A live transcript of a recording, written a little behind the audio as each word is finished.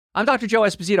I'm Dr. Joe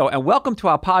Esposito, and welcome to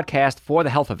our podcast, For the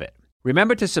Health of It.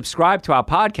 Remember to subscribe to our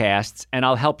podcasts, and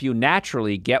I'll help you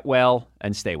naturally get well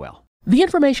and stay well. The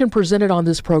information presented on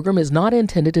this program is not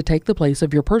intended to take the place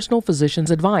of your personal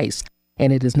physician's advice,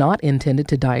 and it is not intended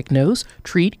to diagnose,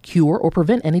 treat, cure, or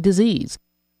prevent any disease.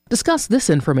 Discuss this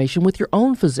information with your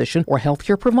own physician or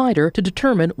healthcare provider to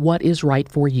determine what is right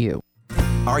for you.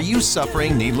 Are you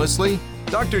suffering needlessly?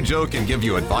 Dr. Joe can give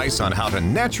you advice on how to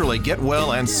naturally get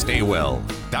well and stay well.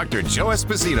 Dr. Joe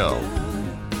Esposito.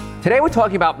 Today we're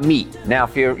talking about meat. Now,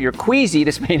 if you're queasy,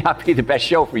 this may not be the best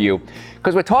show for you,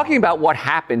 because we're talking about what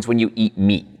happens when you eat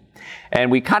meat.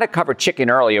 And we kind of covered chicken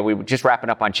earlier. We were just wrapping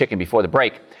up on chicken before the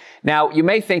break. Now, you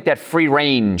may think that free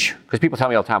range, because people tell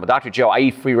me all the time, well, Dr. Joe, I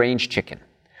eat free range chicken.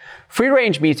 Free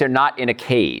range meats are not in a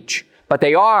cage, but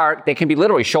they can be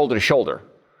literally shoulder to shoulder.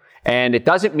 And it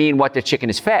doesn't mean what the chicken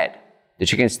is fed. The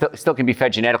chicken still can be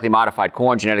fed genetically modified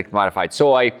corn, genetically modified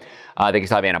soy. They can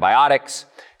still have antibiotics.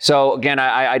 So again,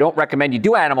 I don't recommend you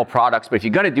do animal products, but if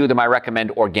you're going to do them, I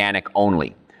recommend organic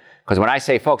only. Because when I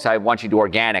say, folks, I want you to do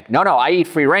organic, no, I eat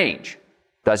free range.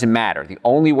 Doesn't matter. The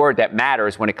only word that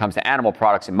matters when it comes to animal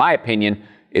products, in my opinion,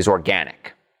 is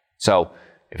organic. So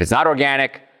if it's not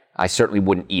organic, I certainly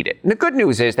wouldn't eat it. And the good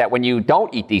news is that when you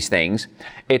don't eat these things,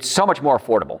 it's so much more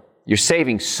affordable. You're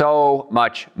saving so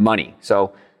much money.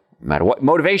 So no matter what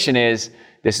motivation is,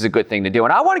 this is a good thing to do.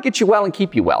 And I want to get you well and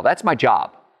keep you well. That's my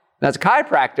job. Now, as a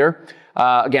chiropractor,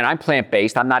 again, I'm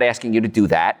plant-based. I'm not asking you to do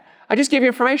that. I just give you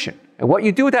information. And what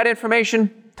you do with that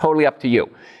information, totally up to you.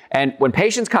 And when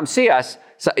patients come see us,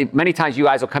 many times you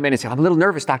guys will come in and say, I'm a little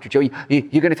nervous, Dr. Joe.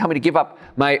 You're going to tell me to give up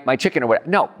my chicken or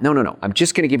whatever. No. I'm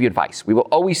just going to give you advice. We will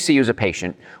always see you as a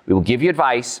patient. We will give you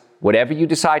advice. Whatever you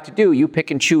decide to do, you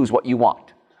pick and choose what you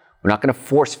want. We're not going to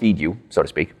force feed you, so to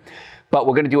speak. But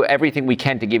we're going to do everything we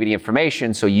can to give you the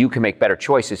information so you can make better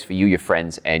choices for you, your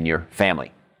friends, and your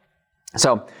family.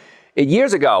 So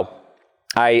years ago,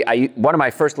 one of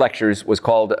my first lectures was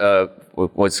called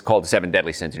The 7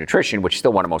 Deadly Sins of Nutrition, which is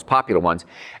still one of the most popular ones.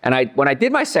 And when I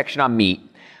did my section on meat,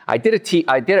 I did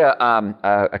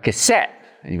a cassette,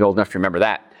 and you're old enough to remember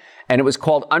that, and it was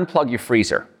called Unplug Your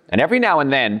Freezer. And every now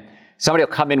and then, somebody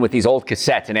will come in with these old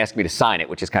cassettes and ask me to sign it,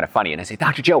 which is kind of funny. And I say,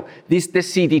 Dr. Joe, this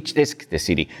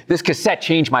cassette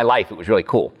changed my life. It was really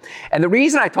cool. And the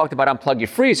reason I talked about Unplug Your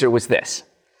Freezer was this.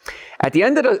 At the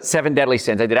end of the 7 Deadly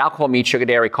Sins, I did alcohol, meat, sugar,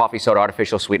 dairy, coffee, soda,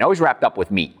 artificial sweetener. I always wrapped up with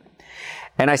meat.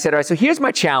 And I said, all right, so here's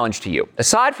my challenge to you.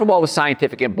 Aside from all the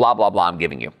scientific and blah, blah, blah I'm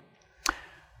giving you,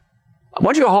 I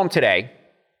want you to go home today.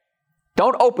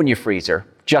 Don't open your freezer.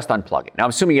 Just unplug it. Now,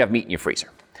 I'm assuming you have meat in your freezer.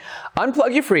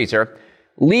 Unplug your freezer.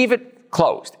 Leave it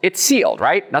closed. It's sealed,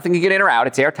 right? Nothing can get in or out.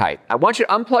 It's airtight. I want you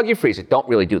to unplug your freezer. Don't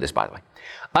really do this, by the way.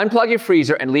 Unplug your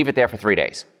freezer and leave it there for 3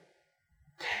 days.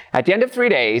 At the end of 3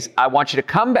 days, I want you to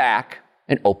come back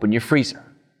and open your freezer.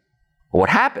 Well, what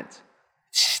happens?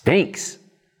 It stinks.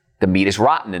 The meat is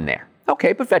rotten in there.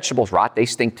 Okay, but vegetables rot. They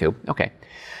stink too. Okay.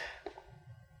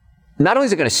 Not only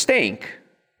is it going to stink,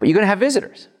 but you're going to have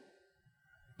visitors.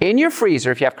 In your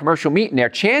freezer, if you have commercial meat in there,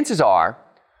 chances are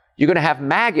you're going to have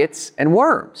maggots and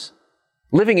worms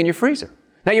living in your freezer.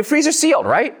 Now, your freezer's sealed,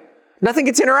 right? Nothing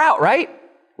gets in or out, right?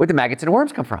 Where'd the maggots and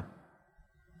worms come from?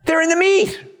 They're in the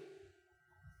meat.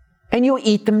 And you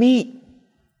eat the meat.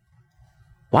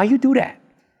 Why you do that?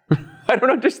 I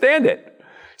don't understand it.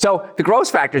 So the gross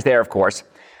factors there, of course.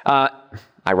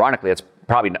 Ironically, that's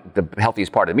probably not the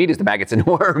healthiest part of the meat is the maggots and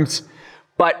worms.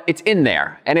 But it's in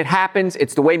there. And it happens.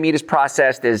 It's the way meat is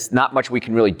processed. There's not much we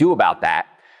can really do about that.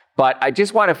 But I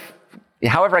just want to,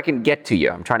 however I can get to you,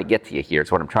 I'm trying to get to you here.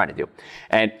 It's what I'm trying to do.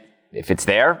 And if it's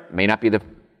there, it may not be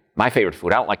my favorite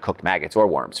food. I don't like cooked maggots or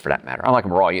worms, for that matter. I don't like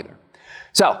them raw either.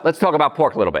 So let's talk about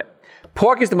pork a little bit.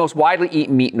 Pork is the most widely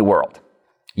eaten meat in the world.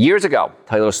 Years ago, I'll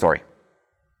tell you a little story.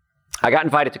 I got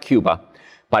invited to Cuba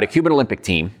by the Cuban Olympic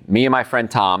team. Me and my friend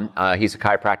Tom, he's a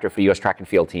chiropractor for the U.S. track and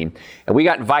field team. And we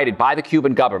got invited by the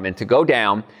Cuban government to go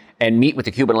down and meet with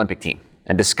the Cuban Olympic team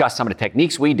and discuss some of the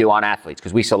techniques we do on athletes,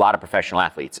 because we see a lot of professional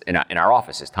athletes in our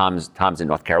offices. Tom's in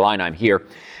North Carolina, I'm here.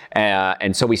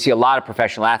 And so we see a lot of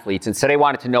professional athletes. And so they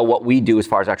wanted to know what we do as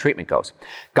far as our treatment goes.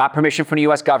 Got permission from the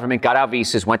U.S. government, got our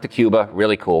visas, went to Cuba,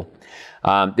 really cool.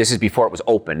 This is before it was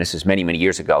open. This is many, many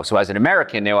years ago. So as an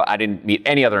American, I didn't meet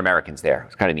any other Americans there. It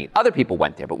was kind of neat. Other people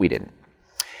went there, but we didn't.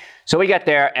 So we get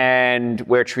there and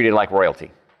we're treated like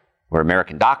royalty. We're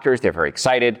American doctors. They're very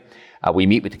excited. We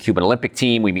meet with the Cuban Olympic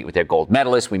team. We meet with their gold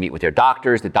medalists. We meet with their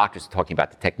doctors. The doctors are talking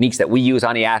about the techniques that we use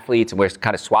on the athletes, and we're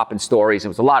kind of swapping stories. It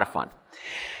was a lot of fun.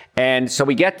 And so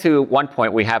we get to one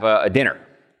point, we have a dinner.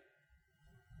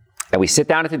 And we sit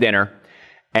down at the dinner.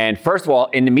 And first of all,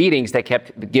 in the meetings, they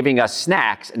kept giving us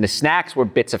snacks, and the snacks were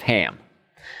bits of ham.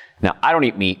 Now, I don't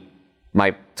eat meat.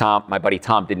 My buddy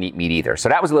Tom didn't eat meat either. So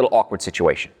that was a little awkward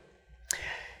situation.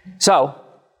 So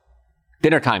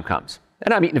dinner time comes.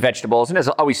 And I'm eating vegetables, and there's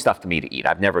always stuff to me to eat.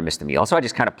 I've never missed a meal. So I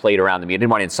just kind of played around the meal. I didn't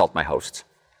want to insult my hosts.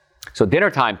 So dinner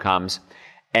time comes,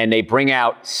 and they bring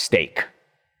out steak.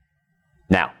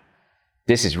 Now,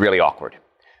 this is really awkward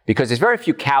because there's very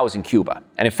few cows in Cuba.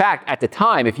 And in fact, at the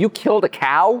time, if you killed a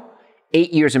cow,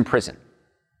 8 years in prison.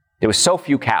 There were so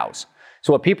few cows.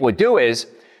 So what people would do is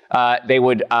they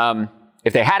would,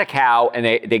 if they had a cow and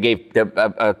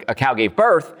a cow gave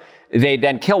birth, they'd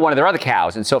then kill one of their other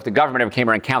cows. And so if the government ever came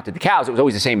around and counted the cows, it was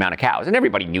always the same amount of cows. And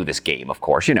everybody knew this game, of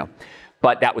course,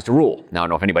 But that was the rule. Now, I don't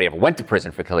know if anybody ever went to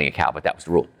prison for killing a cow, but that was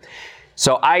the rule.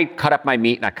 So I cut up my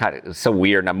meat, and I cut it. It was so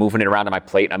weird, and I'm moving it around on my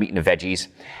plate, and I'm eating the veggies.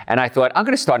 And I thought, I'm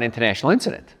going to start an international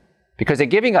incident because they're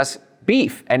giving us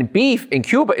beef, and beef in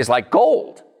Cuba is like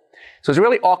gold. So it's a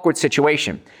really awkward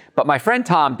situation. But my friend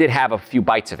Tom did have a few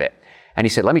bites of it. And he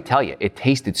said, let me tell you, it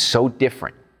tasted so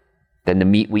different than the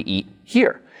meat we eat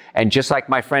here. And just like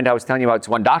my friend I was telling you about, it's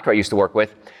one doctor I used to work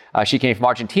with, she came from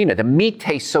Argentina. The meat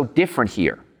tastes so different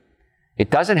here. It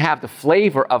doesn't have the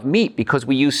flavor of meat because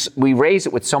we raise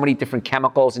it with so many different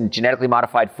chemicals and genetically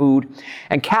modified food.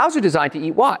 And cows are designed to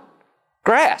eat what?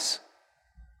 Grass.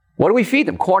 What do we feed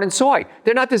them? Corn and soy.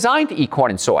 They're not designed to eat corn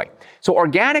and soy. So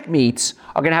organic meats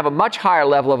are going to have a much higher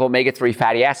level of omega-3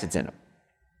 fatty acids in them.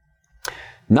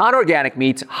 Non-organic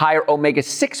meats, higher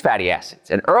omega-6 fatty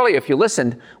acids. And earlier, if you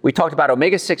listened, we talked about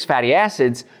omega-6 fatty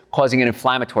acids causing an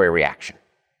inflammatory reaction.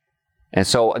 And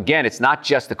so, again, it's not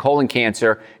just the colon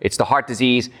cancer, it's the heart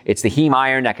disease, it's the heme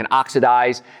iron that can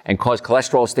oxidize and cause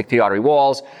cholesterol to stick to the artery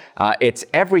walls. It's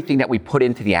everything that we put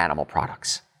into the animal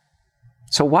products.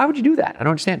 So why would you do that? I don't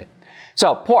understand it.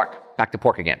 So pork, back to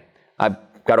pork again. I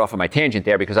got off on my tangent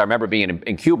there because I remember being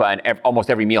in Cuba and almost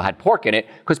every meal had pork in it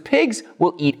because pigs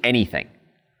will eat anything.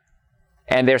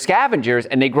 And they're scavengers,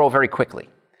 and they grow very quickly.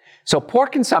 So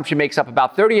pork consumption makes up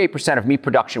about 38% of meat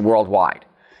production worldwide.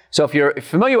 So if you're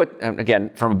familiar with,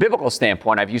 again, from a biblical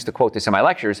standpoint, I've used to quote this in my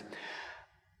lectures,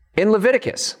 in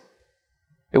Leviticus,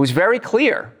 it was very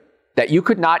clear that you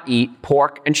could not eat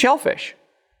pork and shellfish.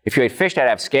 If you ate fish that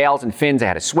have scales and fins, they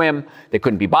had to swim. They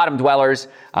couldn't be bottom dwellers.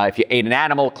 If you ate an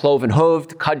animal, cloven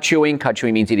hooved, cud chewing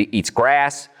means it eats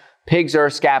grass. Pigs are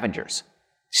scavengers.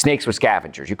 Snakes were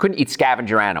scavengers. You couldn't eat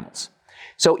scavenger animals.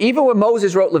 So even when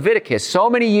Moses wrote Leviticus so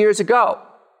many years ago,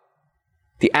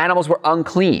 the animals were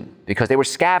unclean because they were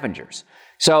scavengers.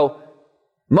 So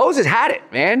Moses had it,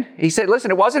 man. He said,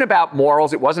 listen, it wasn't about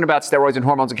morals. It wasn't about steroids and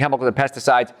hormones and chemicals and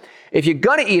pesticides. If you're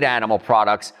going to eat animal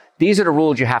products, these are the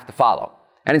rules you have to follow.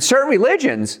 And in certain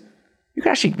religions, you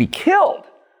can actually be killed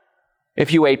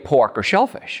if you ate pork or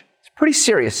shellfish. It's pretty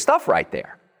serious stuff right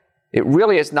there. It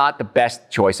really is not the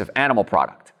best choice of animal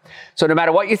product. So no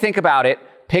matter what you think about it,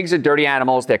 pigs are dirty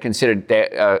animals. They're considered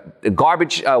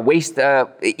garbage, waste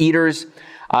eaters,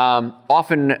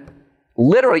 often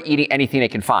literally eating anything they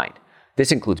can find.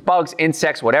 This includes bugs,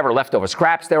 insects, whatever leftover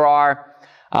scraps there are.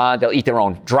 They'll eat their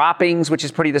own droppings, which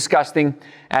is pretty disgusting,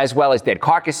 as well as dead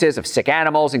carcasses of sick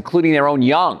animals, including their own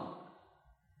young.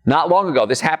 Not long ago,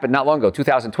 this happened not long ago,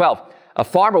 2012, a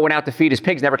farmer went out to feed his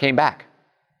pigs, never came back.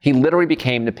 He literally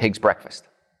became the pig's breakfast.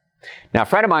 Now, a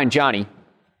friend of mine, Johnny,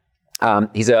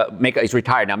 he's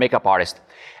retired now, makeup artist,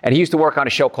 and he used to work on a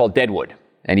show called Deadwood,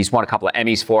 and he's won a couple of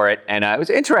Emmys for it, and it was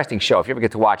an interesting show. If you ever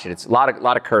get to watch it, it's a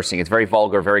lot of cursing. It's very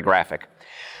vulgar, very graphic.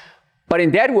 But in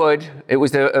Deadwood, it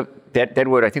was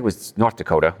Deadwood, I think it was North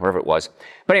Dakota, wherever it was.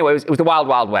 But anyway, it was the Wild,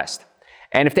 Wild West.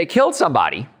 And if they killed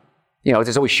somebody,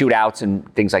 there's always shootouts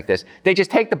and things like this, they just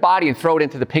take the body and throw it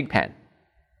into the pig pen.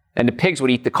 And the pigs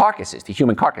would eat the carcasses, the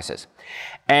human carcasses.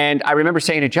 And I remember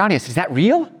saying to Johnny, I said, is that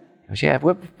real? He goes, yeah,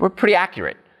 we're pretty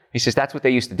accurate. He says, that's what they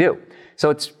used to do. So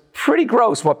it's pretty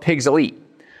gross what pigs will eat.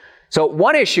 So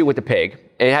one issue with the pig,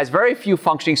 it has very few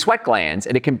functioning sweat glands,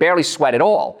 and it can barely sweat at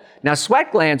all. Now,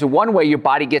 sweat glands are one way your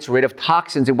body gets rid of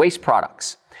toxins and waste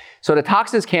products. So the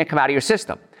toxins can't come out of your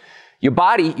system. Your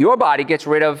body gets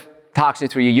rid of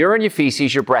toxins through your urine, your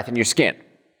feces, your breath, and your skin.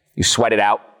 You sweat it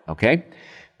out, okay?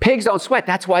 Pigs don't sweat.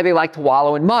 That's why they like to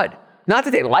wallow in mud. Not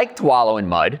that they like to wallow in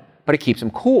mud, but it keeps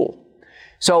them cool.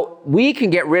 So we can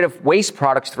get rid of waste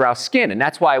products through our skin. And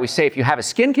that's why I always say if you have a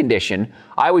skin condition,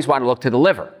 I always want to look to the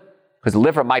liver, because the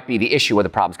liver might be the issue where the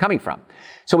problem's coming from.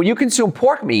 So when you consume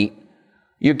pork meat,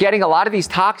 you're getting a lot of these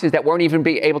toxins that weren't even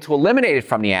able to eliminate it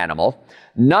from the animal.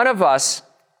 None of us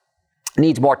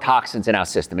needs more toxins in our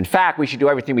system. In fact, we should do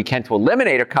everything we can to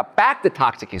eliminate or cut back the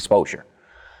toxic exposure.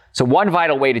 So one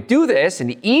vital way to do this, and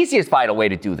the easiest vital way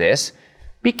to do this,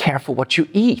 be careful what you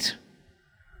eat.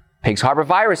 Pigs harbor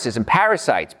viruses and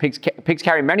parasites. Pigs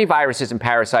carry many viruses and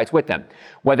parasites with them.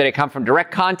 Whether they come from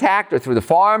direct contact or through the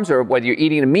farms or whether you're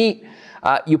eating the meat,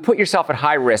 you put yourself at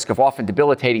high risk of often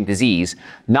debilitating disease,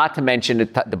 not to mention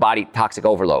the body toxic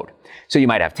overload. So you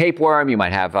might have tapeworm, you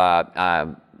might have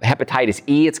hepatitis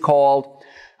E, it's called.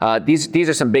 These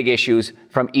are some big issues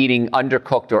from eating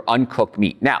undercooked or uncooked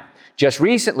meat. Now, just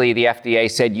recently, the FDA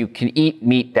said you can eat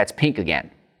meat that's pink again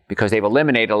because they've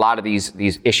eliminated a lot of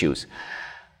these issues.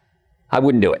 I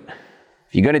wouldn't do it.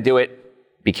 If you're going to do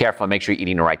it, be careful and make sure you're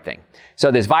eating the right thing. So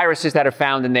there's viruses that are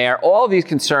found in there. All of these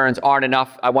concerns aren't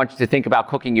enough. I want you to think about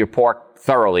cooking your pork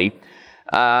thoroughly.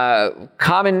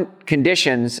 Common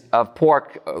conditions of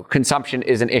pork consumption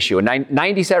is an issue.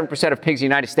 97% of pigs in the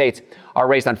United States are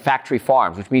raised on factory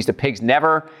farms, which means the pigs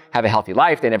never have a healthy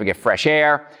life. They never get fresh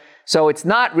air. So it's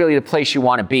not really the place you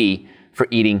want to be for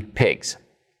eating pigs.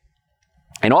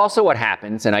 And also what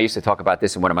happens, and I used to talk about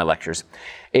this in one of my lectures,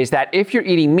 is that if you're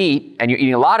eating meat and you're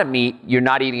eating a lot of meat, you're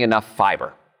not eating enough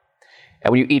fiber.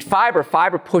 And when you eat fiber,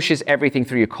 fiber pushes everything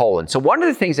through your colon. So one of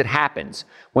the things that happens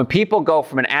when people go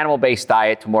from an animal-based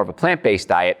diet to more of a plant-based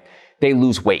diet, they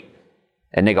lose weight.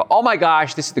 And they go, oh my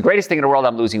gosh, this is the greatest thing in the world,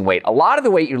 I'm losing weight. A lot of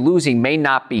the weight you're losing may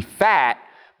not be fat,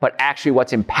 but actually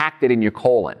what's impacted in your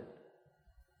colon.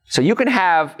 So you can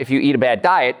have, if you eat a bad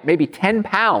diet, maybe 10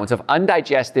 pounds of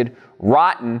undigested,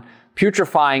 rotten,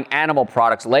 putrefying animal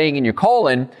products laying in your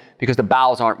colon because the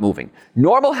bowels aren't moving.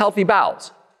 Normal, healthy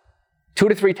bowels, 2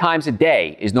 to 3 times a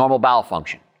day is normal bowel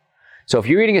function. So if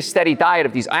you're eating a steady diet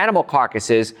of these animal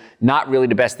carcasses, not really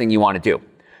the best thing you want to do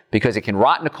because it can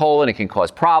rot in the colon, it can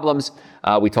cause problems.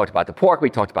 We talked about the pork, we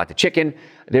talked about the chicken.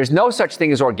 There's no such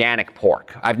thing as organic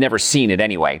pork. I've never seen it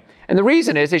anyway. And the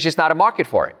reason is there's just not a market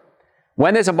for it.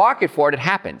 When there's a market for it, it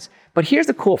happens. But here's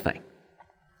the cool thing.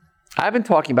 I've been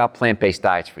talking about plant-based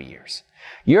diets for years.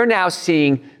 You're now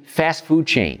seeing fast food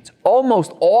chains,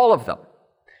 almost all of them,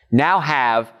 now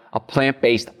have a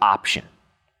plant-based option.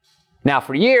 Now,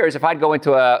 for years, if I'd go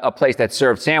into a place that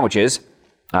served sandwiches,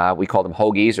 we call them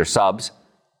hoagies or subs,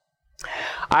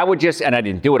 I would just, and I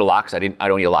didn't do it a lot because I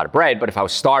don't eat a lot of bread, but if I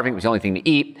was starving, it was the only thing to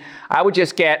eat, I would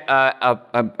just get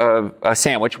a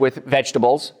sandwich with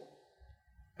vegetables,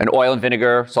 and oil and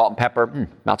vinegar, salt and pepper.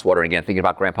 Mouth's watering again, thinking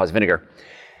about Grandpa's vinegar.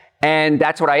 And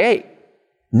that's what I ate.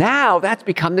 Now that's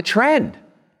become the trend.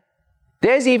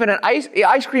 There's even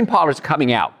ice cream parlors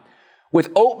coming out with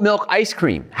oat milk ice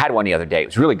cream. Had one the other day. It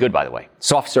was really good, by the way.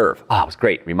 Soft serve. Oh, it was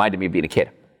great. Reminded me of being a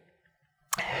kid.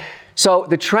 So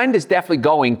the trend is definitely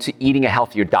going to eating a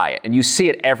healthier diet. And you see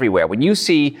it everywhere. When you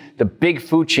see the big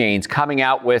food chains coming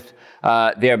out with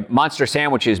their monster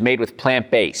sandwiches made with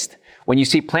plant-based, when you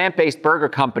see plant-based burger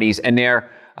companies and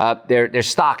their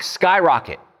stocks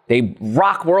skyrocket, they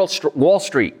rock Wall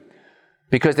Street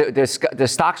because the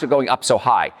stocks are going up so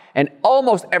high. And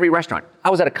almost every restaurant. I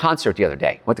was at a concert the other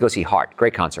day. Went to go see Heart.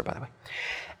 Great concert, by the way.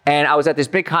 And I was at this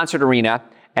big concert arena,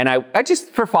 and I just,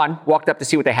 for fun, walked up to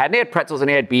see what they had. And they had pretzels, and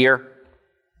they had beer,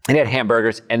 and they had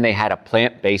hamburgers, and they had a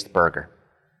plant-based burger.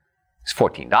 It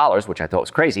was $14, which I thought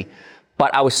was crazy.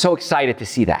 But I was so excited to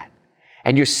see that.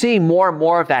 And you're seeing more and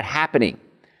more of that happening.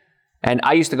 And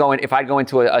I used to go in, if I'd go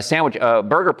into a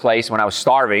burger place when I was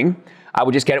starving, I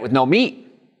would just get it with no meat.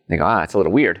 They go, that's a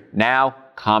little weird. Now,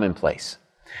 commonplace.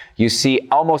 You see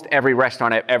almost every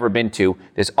restaurant I've ever been to,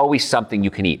 there's always something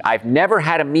you can eat. I've never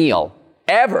had a meal,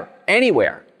 ever,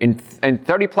 anywhere, in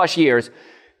 30 plus years,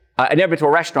 I've never been to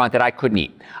a restaurant that I couldn't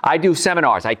eat. I do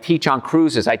seminars, I teach on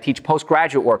cruises, I teach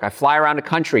postgraduate work, I fly around the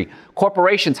country.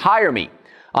 Corporations hire me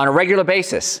on a regular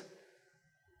basis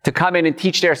to come in and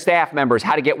teach their staff members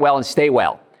how to get well and stay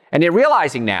well. And they're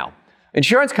realizing now,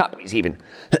 insurance companies even,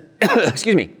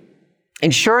 excuse me,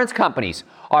 insurance companies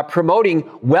are promoting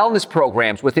wellness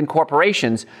programs within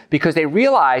corporations because they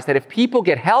realize that if people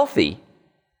get healthy,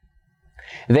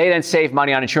 they then save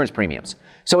money on insurance premiums.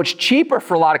 So it's cheaper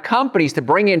for a lot of companies to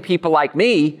bring in people like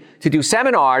me to do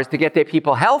seminars to get their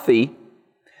people healthy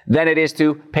than it is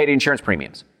to pay the insurance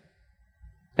premiums.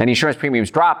 And the insurance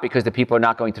premiums drop because the people are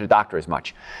not going to the doctor as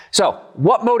much. So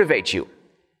what motivates you?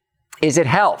 Is it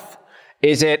health?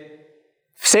 Is it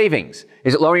savings?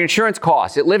 Is it lowering insurance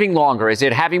costs? Is it living longer? Is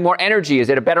it having more energy? Is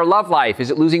it a better love life?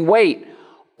 Is it losing weight?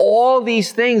 All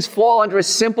these things fall under a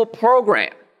simple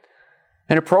program.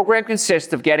 And a program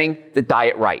consists of getting the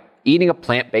diet right, eating a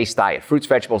plant-based diet, fruits,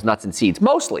 vegetables, nuts, and seeds,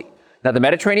 mostly. Now, the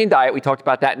Mediterranean diet, we talked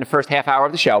about that in the first half hour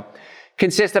of the show,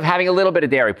 consists of having a little bit of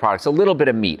dairy products, a little bit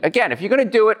of meat. Again, if you're going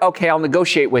to do it, okay, I'll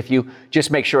negotiate with you.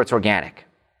 Just make sure it's organic.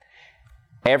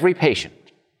 Every patient,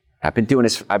 I've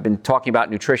been talking about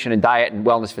nutrition and diet and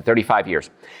wellness for 35 years.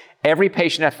 Every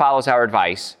patient that follows our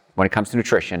advice when it comes to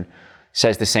nutrition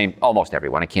says the same, almost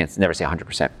everyone, I can't never say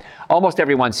 100%. Almost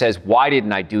everyone says, why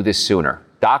didn't I do this sooner?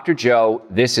 Dr. Joe,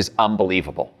 this is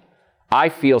unbelievable. I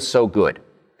feel so good.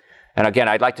 And again,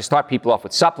 I'd like to start people off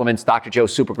with supplements, Dr.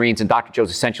 Joe's Super Greens and Dr.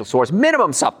 Joe's Essential Source,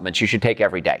 minimum supplements you should take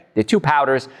every day. They're 2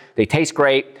 powders, they taste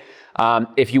great.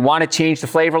 If you want to change the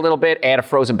flavor a little bit, add a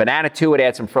frozen banana to it,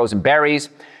 add some frozen berries.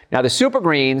 Now, the Super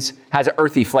Greens has an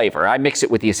earthy flavor. I mix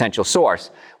it with the Essential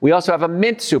Source. We also have a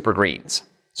mint Super Greens.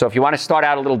 So if you want to start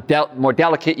out a little more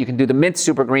delicate, you can do the mint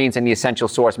Super Greens and the Essential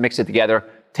Source, mix it together,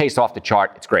 taste off the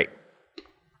chart. It's great.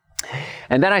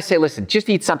 And then I say, listen, just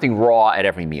eat something raw at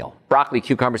every meal. Broccoli,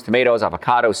 cucumbers, tomatoes,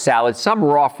 avocados, salads, some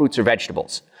raw fruits or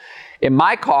vegetables. In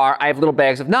my car, I have little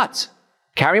bags of nuts.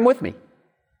 Carry them with me.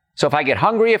 So if I get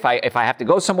hungry, if I have to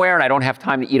go somewhere and I don't have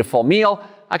time to eat a full meal,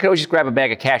 I could always just grab a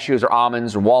bag of cashews or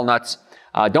almonds or walnuts.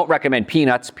 Don't recommend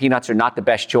peanuts. Peanuts are not the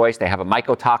best choice. They have a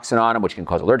mycotoxin on them, which can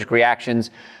cause allergic reactions.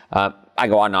 I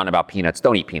go on and on about peanuts.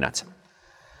 Don't eat peanuts.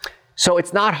 So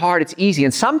it's not hard. It's easy.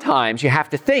 And sometimes you have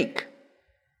to think.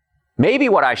 Maybe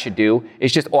what I should do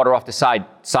is just order off the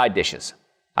side dishes.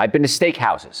 I've been to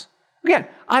steakhouses. Again,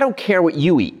 I don't care what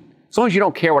you eat, as long as you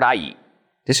don't care what I eat.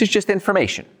 This is just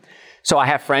information. So I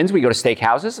have friends, we go to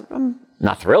steakhouses. I'm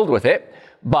not thrilled with it,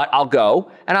 but I'll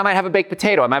go, and I might have a baked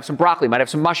potato. I might have some broccoli, I might have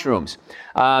some mushrooms.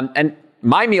 And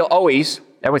my meal always,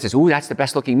 everyone says, ooh, that's the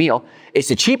best looking meal. It's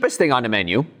the cheapest thing on the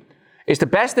menu. It's the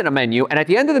best in the menu. And at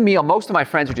the end of the meal, most of my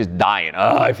friends are just dying.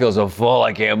 Oh, I feel so full.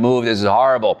 I can't move. This is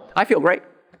horrible. I feel great.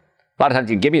 A lot of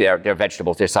times you can give me their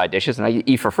vegetables, their side dishes, and I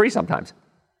eat for free sometimes.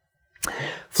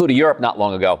 Flew to Europe not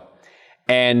long ago,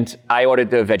 and I ordered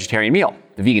the vegetarian meal,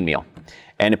 the vegan meal.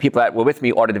 And the people that were with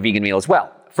me ordered the vegan meal as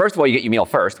well. First of all, you get your meal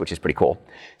first, which is pretty cool.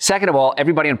 Second of all,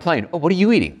 everybody on the plane, oh, what are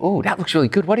you eating? Oh, that looks really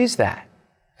good. What is that?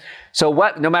 So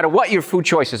no matter what your food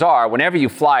choices are, whenever you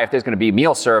fly, if there's going to be a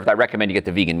meal served, I recommend you get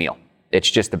the vegan meal. It's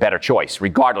just the better choice,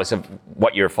 regardless of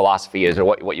what your philosophy is or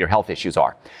what your health issues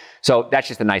are. So that's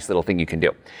just a nice little thing you can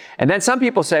do. And then some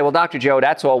people say, well, Dr. Joe,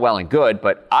 that's all well and good,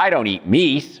 but I don't eat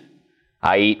meat.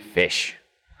 I eat fish.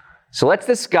 So let's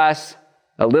discuss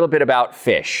a little bit about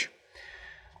fish.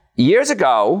 Years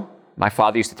ago, my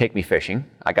father used to take me fishing.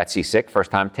 I got seasick,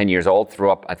 first time, 10 years old,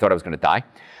 threw up. I thought I was going to die.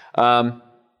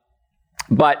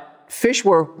 But fish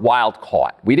were wild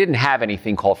caught. We didn't have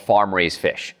anything called farm-raised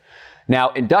fish. Now,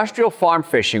 industrial farm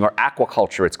fishing, or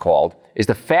aquaculture it's called, is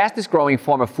the fastest growing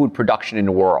form of food production in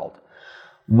the world.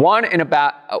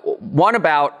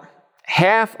 About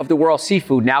half of the world's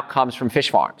seafood now comes from fish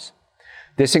farms.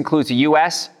 This includes the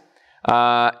U.S.,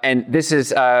 and this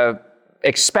is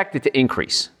expected to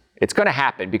increase. It's going to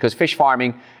happen because fish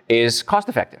farming is cost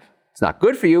effective. It's not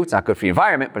good for you, it's not good for the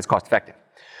environment, but it's cost effective.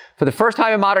 For the first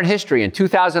time in modern history, in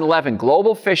 2011,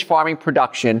 global fish farming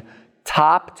production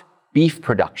topped beef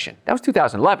production. That was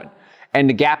 2011. And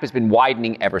the gap has been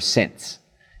widening ever since.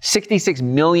 66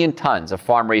 million tons of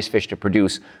farm-raised fish to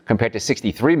produce compared to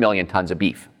 63 million tons of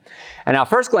beef. And now, at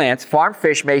first glance, farm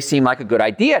fish may seem like a good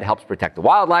idea. It helps protect the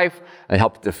wildlife, it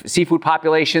helps the seafood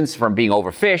populations from being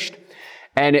overfished,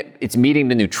 and it's meeting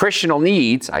the nutritional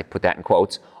needs, I put that in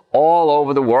quotes, all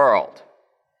over the world.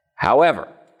 However,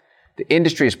 the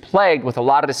industry is plagued with a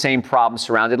lot of the same problems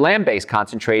surrounding land-based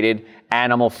concentrated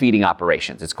animal feeding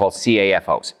operations. It's called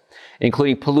CAFOs,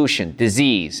 including pollution,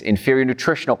 disease, inferior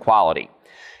nutritional quality.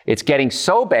 It's getting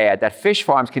so bad that fish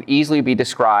farms can easily be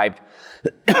described,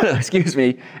 as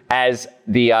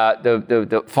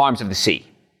the farms of the sea.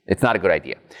 It's not a good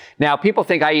idea. Now, people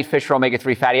think I eat fish for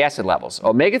omega-3 fatty acid levels.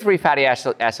 Omega-3 fatty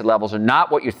acid levels are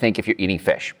not what you think if you're eating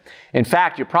fish. In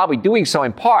fact, you're probably doing so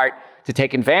in part to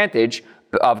take advantage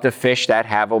of the fish that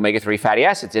have omega-3 fatty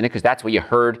acids in it, because that's where you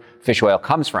heard fish oil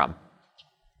comes from.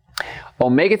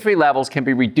 Omega-3 levels can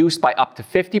be reduced by up to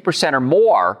 50% or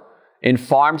more in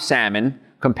farmed salmon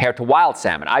compared to wild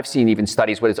salmon. I've seen even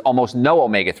studies where there's almost no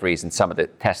omega-3s in some of the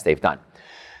tests they've done.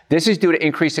 This is due to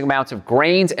increasing amounts of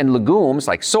grains and legumes,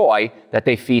 like soy, that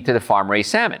they feed to the farm-raised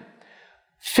salmon.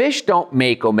 Fish don't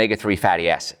make omega-3 fatty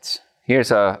acids.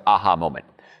 Here's an aha moment.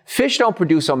 Fish don't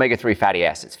produce omega-3 fatty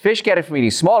acids. Fish get it from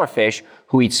eating smaller fish,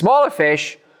 who eat smaller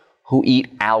fish, who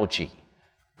eat algae.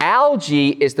 Algae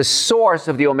is the source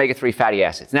of the omega-3 fatty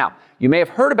acids. Now, you may have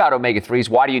heard about omega-3s.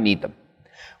 Why do you need them?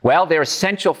 Well, they're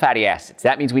essential fatty acids.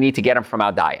 That means we need to get them from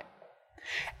our diet.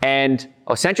 And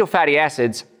essential fatty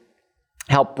acids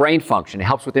help brain function. It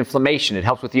helps with inflammation. It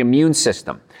helps with the immune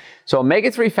system. So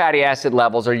omega-3 fatty acid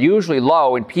levels are usually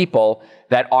low in people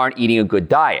that aren't eating a good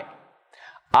diet.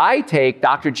 I take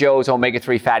Dr. Joe's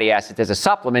omega-3 fatty acids as a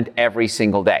supplement every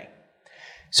single day.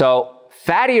 So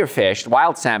fattier fish,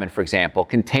 wild salmon, for example,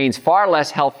 contains far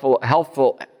less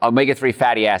healthful omega-3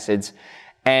 fatty acids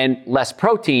and less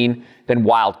protein than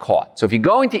wild caught. So if you're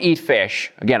going to eat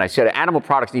fish, again, I said animal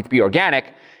products need to be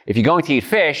organic. If you're going to eat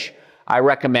fish, I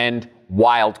recommend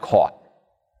wild caught.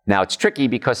 Now, it's tricky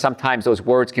because sometimes those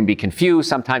words can be confused.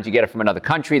 Sometimes you get it from another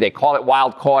country. They call it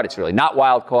wild caught. It's really not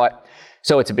wild caught.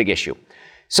 So it's a big issue.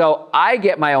 So I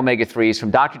get my omega-3s from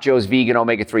Dr. Joe's Vegan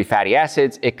Omega-3 Fatty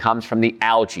Acids. It comes from the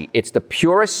algae. It's the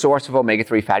purest source of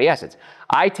omega-3 fatty acids.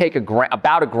 I take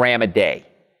about a gram a day.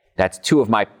 That's 2 of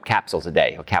my capsules a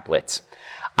day, or caplets.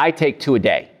 I take 2 a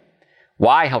day.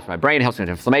 Why? It helps my brain, it helps with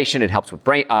inflammation, it helps with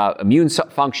brain immune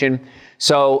function.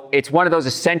 So it's one of those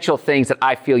essential things that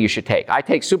I feel you should take. I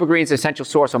take Super Greens Essential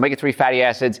Source Omega-3 Fatty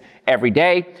Acids every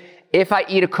day. If I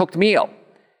eat a cooked meal,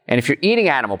 and if you're eating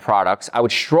animal products, I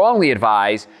would strongly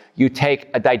advise you take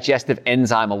a digestive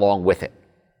enzyme along with it.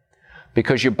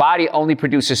 Because your body only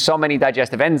produces so many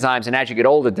digestive enzymes, and as you get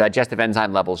older, digestive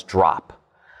enzyme levels drop.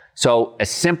 So a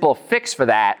simple fix for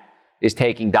that is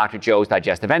taking Dr. Joe's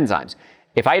digestive enzymes.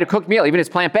 If I eat a cooked meal, even if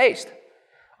it's plant-based,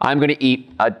 I'm going to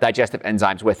eat digestive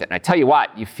enzymes with it. And I tell you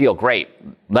what, you feel great.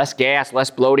 Less gas, less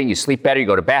bloating, you sleep better, you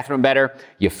go to the bathroom better,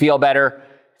 you feel better.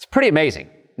 It's pretty amazing.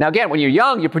 Now again, when you're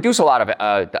young, you produce a lot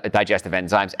of digestive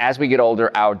enzymes. As we get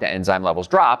older, our enzyme levels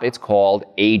drop. It's called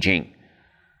aging.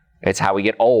 It's how we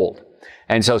get old.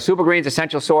 And so Super Greens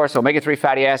Essential Source, omega-3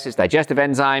 fatty acids, digestive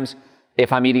enzymes.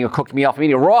 If I'm eating a cooked meal, if I'm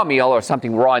eating a raw meal or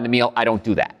something raw in the meal, I don't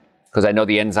do that because I know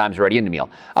the enzymes are already in the meal.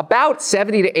 About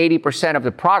 70 to 80% of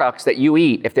the products that you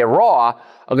eat, if they're raw,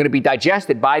 are going to be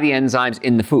digested by the enzymes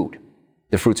in the food,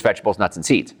 the fruits, vegetables, nuts, and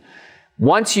seeds.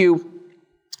 Once you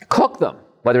cook them,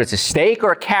 whether it's a steak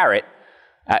or a carrot,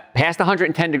 past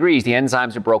 110 degrees, the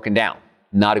enzymes are broken down.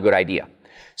 Not a good idea.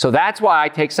 So that's why I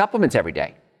take supplements every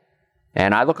day.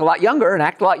 And I look a lot younger and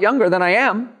act a lot younger than I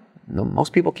am.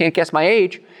 Most people can't guess my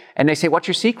age. And they say, what's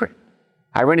your secret?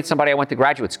 I ran into somebody I went to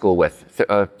graduate school with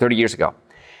 30 years ago.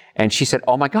 And she said,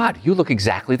 oh my God, you look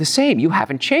exactly the same. You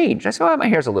haven't changed. I said, oh, my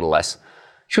hair's a little less.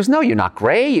 She goes, no, you're not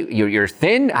gray. You're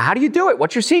thin. How do you do it?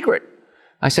 What's your secret?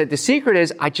 I said, the secret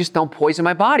is I just don't poison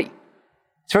my body.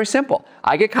 It's very simple.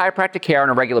 I get chiropractic care on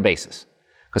a regular basis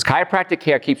because chiropractic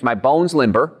care keeps my bones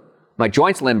limber, my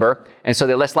joints limber, and so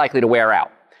they're less likely to wear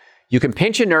out. You can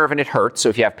pinch a nerve and it hurts. So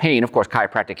if you have pain, of course,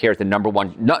 chiropractic care is the number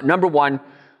one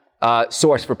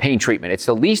source for pain treatment. It's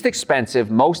the least expensive,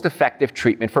 most effective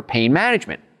treatment for pain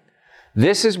management.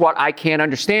 This is what I can't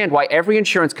understand, why every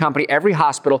insurance company, every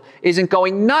hospital isn't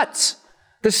going nuts.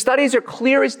 The studies are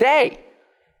clear as day.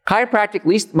 Chiropractic,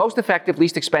 most effective,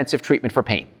 least expensive treatment for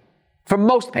pain. For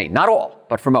most pain, not all,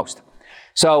 but for most.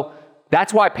 So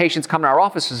that's why patients come to our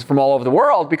offices from all over the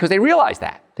world because they realize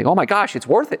that. They go, oh my gosh, it's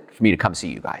worth it for me to come see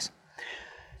you guys.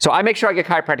 So I make sure I get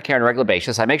chiropractic care on a regular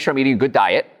basis. I make sure I'm eating a good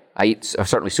diet. I eat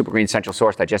certainly Super Green Essential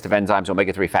Source, digestive enzymes,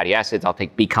 omega-3 fatty acids. I'll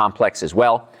take B-complex as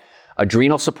well.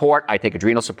 Adrenal support. I take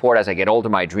adrenal support. As I get older,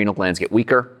 my adrenal glands get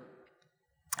weaker.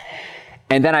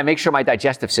 And then I make sure my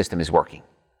digestive system is working.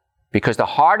 Because the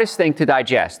hardest thing to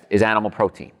digest is animal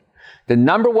protein. The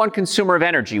number one consumer of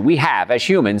energy we have as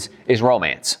humans is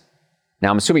romance. Now,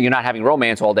 I'm assuming you're not having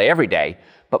romance all day, every day,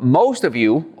 but most of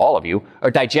you, all of you, are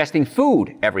digesting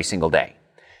food every single day.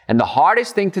 And the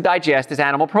hardest thing to digest is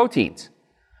animal proteins.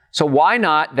 So why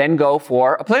not then go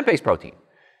for a plant-based protein?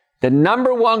 The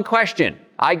number one question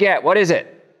I get, what is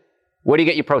it? Where do you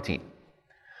get your protein?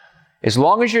 As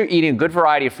long as you're eating a good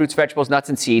variety of fruits, vegetables, nuts,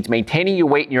 and seeds, maintaining your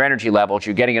weight and your energy levels,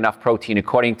 you're getting enough protein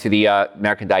according to the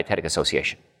American Dietetic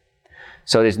Association.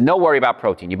 So there's no worry about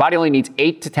protein. Your body only needs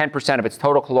 8 to 10% of its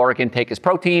total caloric intake as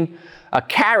protein. A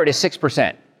carrot is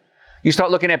 6%. You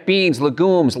start looking at beans,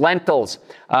 legumes, lentils,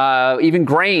 even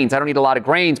grains. I don't eat a lot of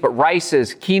grains, but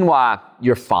rices, quinoa,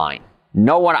 you're fine.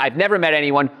 I've never met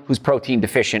anyone who's protein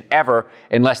deficient ever,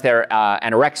 unless they're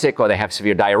anorexic or they have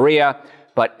severe diarrhea.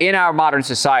 But in our modern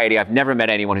society, I've never met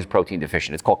anyone who's protein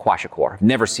deficient. It's called kwashiorkor. I've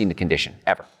never seen the condition,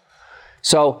 ever.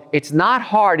 So it's not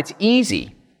hard. It's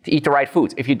easy to eat the right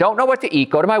foods. If you don't know what to eat,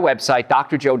 go to my website,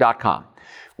 drjoe.com.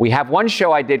 We have one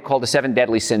show I did called The 7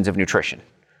 Deadly Sins of Nutrition.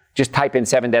 Just type in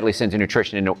 7 Deadly Sins of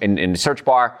Nutrition in the search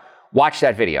bar. Watch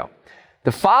that video.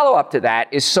 The follow-up to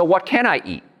that is, so what can I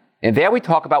eat? And there we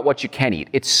talk about what you can eat.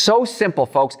 It's so simple,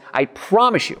 folks. I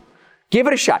promise you. Give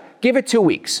it a shot. Give it 2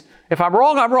 weeks. If I'm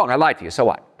wrong, I'm wrong. I lied to you. So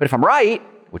what? But if I'm right,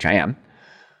 which I am,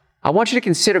 I want you to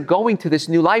consider going to this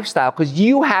new lifestyle because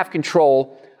you have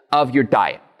control of your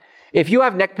diet. If you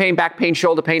have neck pain, back pain,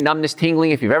 shoulder pain, numbness,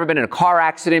 tingling, if you've ever been in a car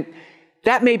accident,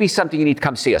 that may be something you need to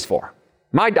come see us for.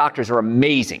 My doctors are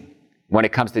amazing when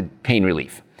it comes to pain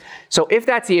relief. So if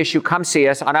that's the issue, come see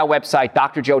us on our website,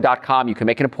 drjoe.com. You can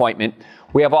make an appointment.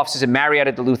 We have offices in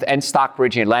Marietta, Duluth, and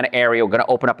Stockbridge in the Atlanta area. We're going to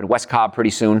open up in West Cobb pretty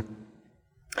soon.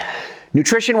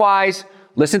 Nutrition-wise,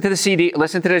 listen to the CD,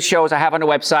 listen to the shows I have on the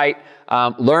website,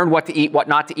 learn what to eat, what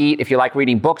not to eat. If you like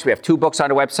reading books, we have 2 books on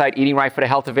the website, Eating Right for the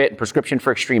Health of It and Prescription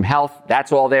for Extreme Health.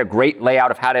 That's all there. Great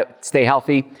layout of how to stay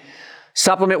healthy.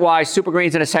 Supplement-wise, Super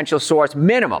Green's an essential source,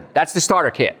 minimum. That's the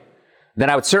starter kit. Then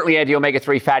I would certainly add the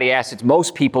omega-3 fatty acids.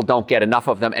 Most people don't get enough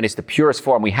of them, and it's the purest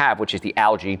form we have, which is the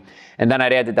algae. And then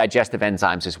I'd add the digestive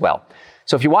enzymes as well.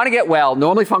 So if you want to get well,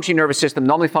 normally functioning nervous system,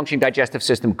 normally functioning digestive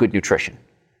system, good nutrition.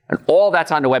 And all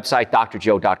that's on the website,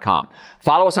 drjoe.com.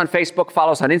 Follow us on Facebook,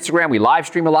 follow us on Instagram. We live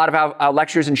stream a lot of our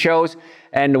lectures and shows.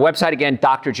 And the website, again,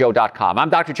 drjoe.com. I'm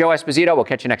Dr. Joe Esposito. We'll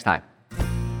catch you next time.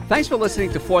 Thanks for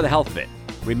listening to For the Health of It.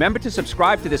 Remember to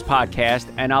subscribe to this podcast,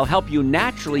 and I'll help you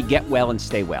naturally get well and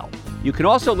stay well. You can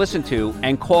also listen to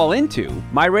and call into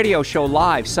my radio show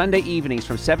live Sunday evenings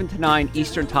from 7 to 9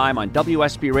 Eastern Time on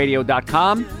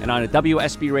WSBRadio.com and on a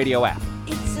WSB Radio app.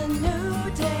 It's a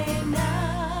new day now.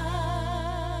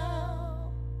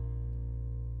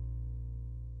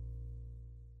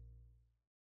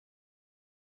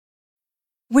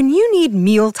 When you need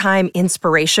mealtime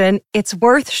inspiration, it's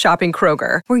worth shopping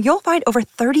Kroger, where you'll find over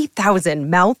 30,000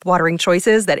 mouth-watering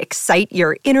choices that excite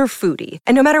your inner foodie.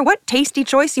 And no matter what tasty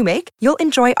choice you make, you'll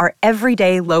enjoy our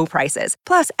everyday low prices,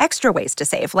 plus extra ways to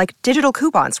save, like digital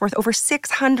coupons worth over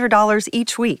 $600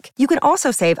 each week. You can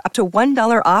also save up to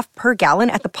 $1 off per gallon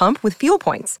at the pump with fuel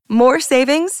points. More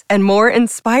savings and more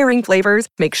inspiring flavors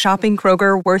make shopping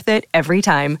Kroger worth it every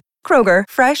time. Kroger,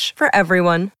 fresh for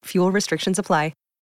everyone. Fuel restrictions apply.